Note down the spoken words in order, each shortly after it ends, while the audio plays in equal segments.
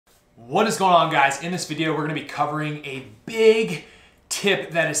What is going on, guys? In this video, we're going to be covering a big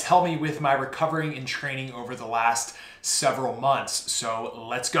tip that has helped me with my recovering and training over the last several months. So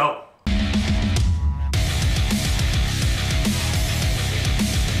let's go.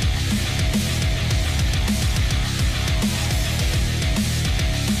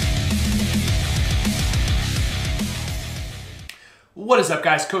 What is up,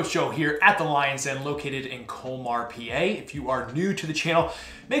 guys? Coach Joe here at the Lions Den, located in Colmar, PA. If you are new to the channel,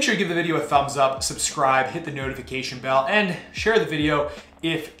 make sure you give the video a thumbs up, subscribe, hit the notification bell, and share the video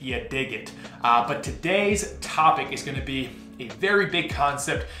if you dig it. But today's topic is going to be a very big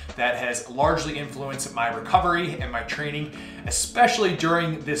concept that has largely influenced my recovery and my training, especially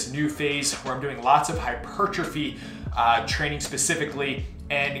during this new phase where I'm doing lots of hypertrophy training specifically,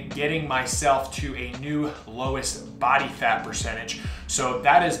 and getting myself to a new lowest body fat percentage. So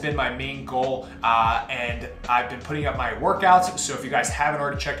that has been my main goal, and I've been putting up my workouts. So if you guys haven't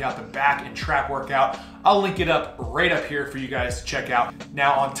already checked out the back and trap workout, I'll link it up right up here for you guys to check out.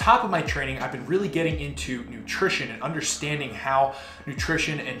 Now, on top of my training, I've been really getting into nutrition and understanding how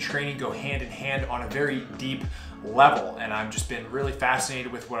nutrition and training go hand in hand on a very deep level, and I've just been really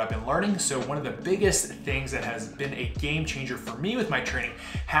fascinated with what I've been learning. So one of the biggest things that has been a game changer for me with my training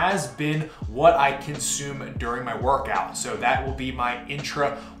has been what I consume during my workout. So that will be my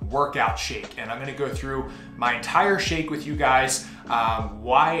INTRA WORKOUT SHAKE, and I'm going to go through my entire shake with you guys,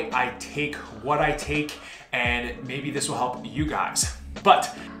 why I take what I take, and maybe this will help you guys.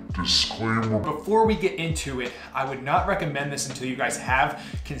 But disclaimer, before we get into it, I would not recommend this until you guys have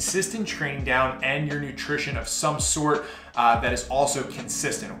consistent training down and your nutrition of some sort that is also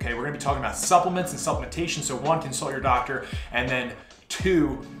consistent, okay? We're gonna be talking about supplements and supplementation. So one, consult your doctor, and then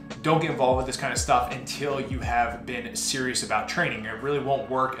two, don't get involved with this kind of stuff until you have been serious about training. It really won't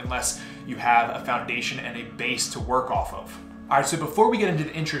work unless you have a foundation and a base to work off of. All right, so before we get into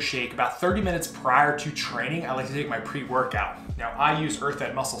the INTRA shake, about 30 minutes prior to training, I like to take my pre-workout. Now, I use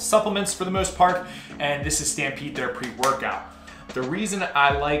Earth-Fed muscle supplements for the most part, and this is Stampede, their pre-workout. The reason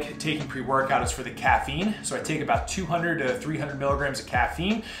I like taking pre-workout is for the caffeine. So I take about 200 to 300 milligrams of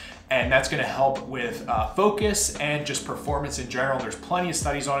caffeine, and that's gonna help with focus and just performance in general. There's plenty of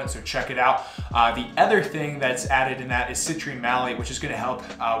studies on it, so check it out. The other thing that's added in that is citrine malate, which is gonna help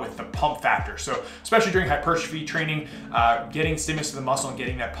with the pump factor. So especially during hypertrophy training, getting stimulus to the muscle and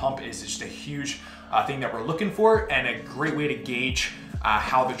getting that pump is just a huge thing that we're looking for, and a great way to gauge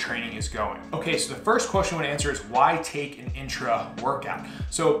how the training is going. Okay, so the first question I want to answer is why take an INTRA workout?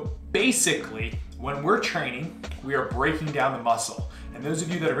 So basically, when we're training, we are breaking down the muscle. And those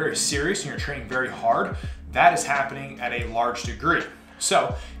of you that are very serious and you're training very hard, that is happening at a large degree.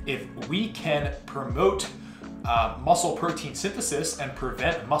 So if we can promote muscle protein synthesis and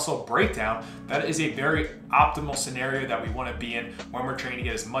prevent muscle breakdown, that is a very optimal scenario that we want to be in when we're trying to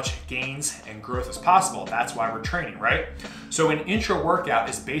get as much gains and growth as possible. That's why we're training, right? So an INTRA workout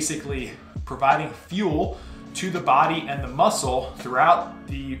is basically providing fuel to the body and the muscle throughout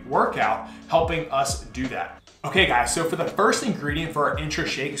the workout, helping us do that. Okay, guys, so for the first ingredient for our INTRA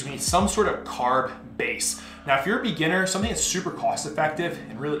shake is we need some sort of carb base. Now, if you're a beginner, something that's super cost effective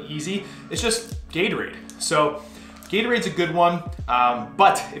and really easy is just Gatorade. So Gatorade's a good one,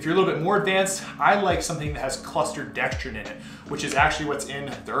 but if you're a little bit more advanced, I like something that has clustered dextrin in it, which is actually what's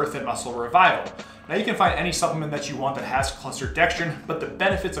in the Earth-Fed Muscle Revival. Now, you can find any supplement that you want that has clustered dextrin, but the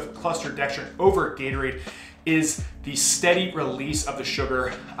benefits of clustered dextrin over Gatorade is the steady release of the sugar,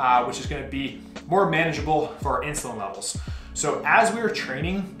 which is going to be more manageable for our insulin levels. So as we are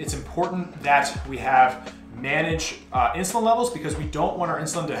training, it's important that we have managed insulin levels, because we don't want our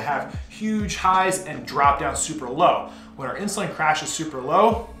insulin to have huge highs and drop down super low. When our insulin crashes super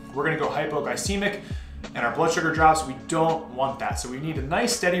low, we're going to go hypoglycemic and our blood sugar drops. We don't want that. So we need a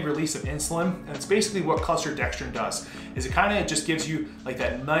nice steady release of insulin, and it's basically what clustered dextrin does, is it kind of just gives you like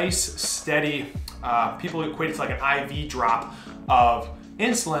that nice steady, people equate it to like an IV drop of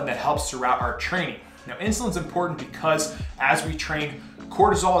insulin that helps throughout our training. Now, insulin's important because as we train,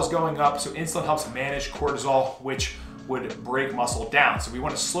 cortisol is going up, so insulin helps manage cortisol, which would break muscle down. So we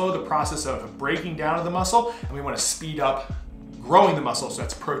want to slow the process of breaking down of the muscle, and we want to speed up growing the muscle, so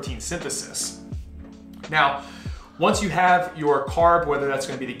that's protein synthesis. Now, once you have your carb, whether that's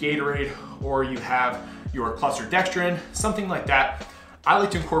going to be the Gatorade or you have your clustered dextrin, something like that, I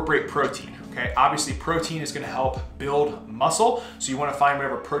like to incorporate protein. Okay, obviously protein is going to help build muscle, so you want to find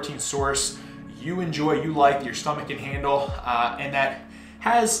whatever protein source you enjoy, you like, your stomach can handle, and that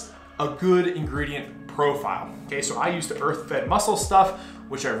has a good ingredient profile. Okay, so I use the Earth-Fed muscle stuff,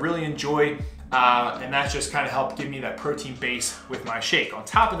 which I really enjoy. And that's just kind of helped give me that protein base with my shake. On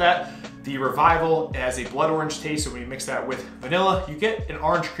top of that, the Revival has a blood orange taste, so when you mix that with vanilla, you get an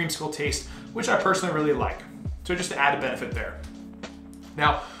orange creamsicle taste, which I personally really like. So just an added benefit there.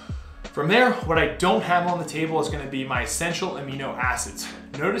 Now, from there, what I don't have on the table is gonna be my essential amino acids.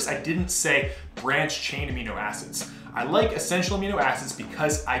 Notice I didn't say branched chain amino acids. I like essential amino acids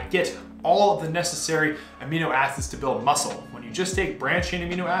because I get all of the necessary amino acids to build muscle. When you just take branched chain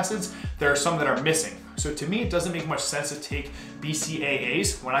amino acids, there are some that are missing. So to me, it doesn't make much sense to take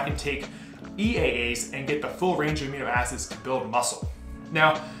BCAAs when I can take EAAs and get the full range of amino acids to build muscle.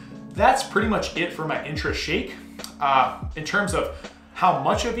 Now, that's pretty much it for my Intra shake. In terms of how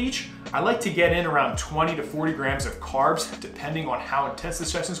much of each, I like to get in around 20 to 40 grams of carbs, depending on how intense the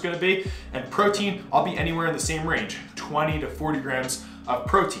session is gonna be. And protein, I'll be anywhere in the same range, 20 to 40 grams of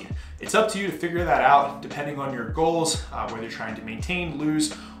protein. It's up to you to figure that out depending on your goals, whether you're trying to maintain,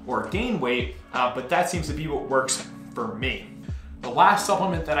 lose, or gain weight, but that seems to be what works for me. The last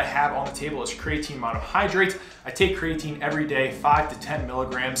supplement that I have on the table is creatine monohydrate. I take creatine every day, 5 to 10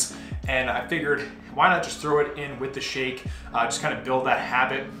 milligrams, and I figured why not just throw it in with the shake, just kind of build that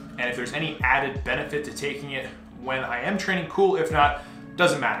habit. And if there's any added benefit to taking it when I am training, cool. If not,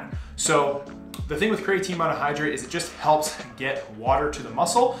 doesn't matter. So the thing with creatine monohydrate is it just helps get water to the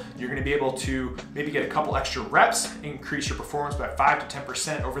muscle. You're gonna be able to maybe get a couple extra reps, increase your performance by 5 to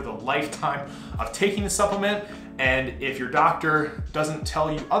 10% over the lifetime of taking the supplement. And if your doctor doesn't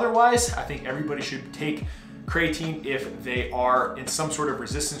tell you otherwise, I think everybody should take creatine if they are in some sort of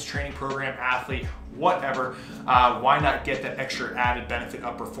resistance training program, athlete, whatever. Why not get that extra added benefit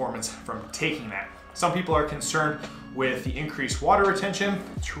of performance from taking that? Some people are concerned with the increased water retention.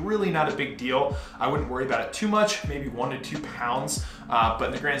 It's really not a big deal. I wouldn't worry about it too much, maybe 1 to 2 pounds, but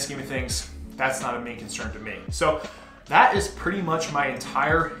in the grand scheme of things, that's not a main concern to me. So that is pretty much my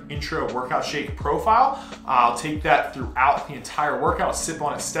entire Intra workout shake profile. I'll take that throughout the entire workout, sip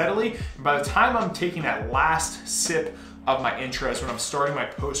on it steadily. And by the time I'm taking that last sip of my Intra is when I'm starting my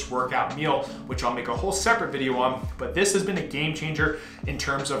post-workout meal, which I'll make a whole separate video on. But this has been a game changer in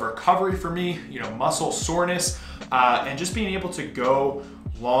terms of recovery for me, muscle soreness, and just being able to go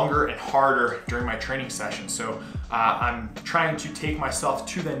longer and harder during my training session. So I'm trying to take myself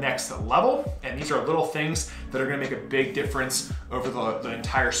to the next level, and these are little things that are gonna make a big difference over the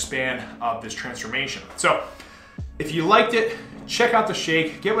entire span of this transformation. So if you liked it, check out the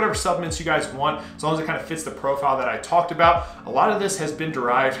shake, get whatever supplements you guys want, as long as it kind of fits the profile that I talked about. A lot of this has been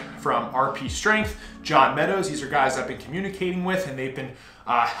derived from RP Strength, John Meadows. These are guys I've been communicating with, and they've been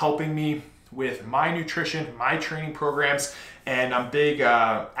helping me with my nutrition, my training programs, and I'm big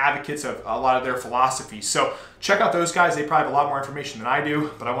advocates of a lot of their philosophies. So check out those guys. They probably have a lot more information than I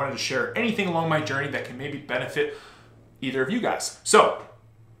do, but I wanted to share anything along my journey that can maybe benefit either of you guys. So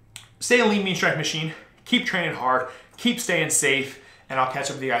stay a lean, mean strength machine, keep training hard, keep staying safe, and I'll catch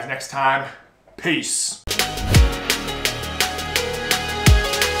up with you guys next time. Peace.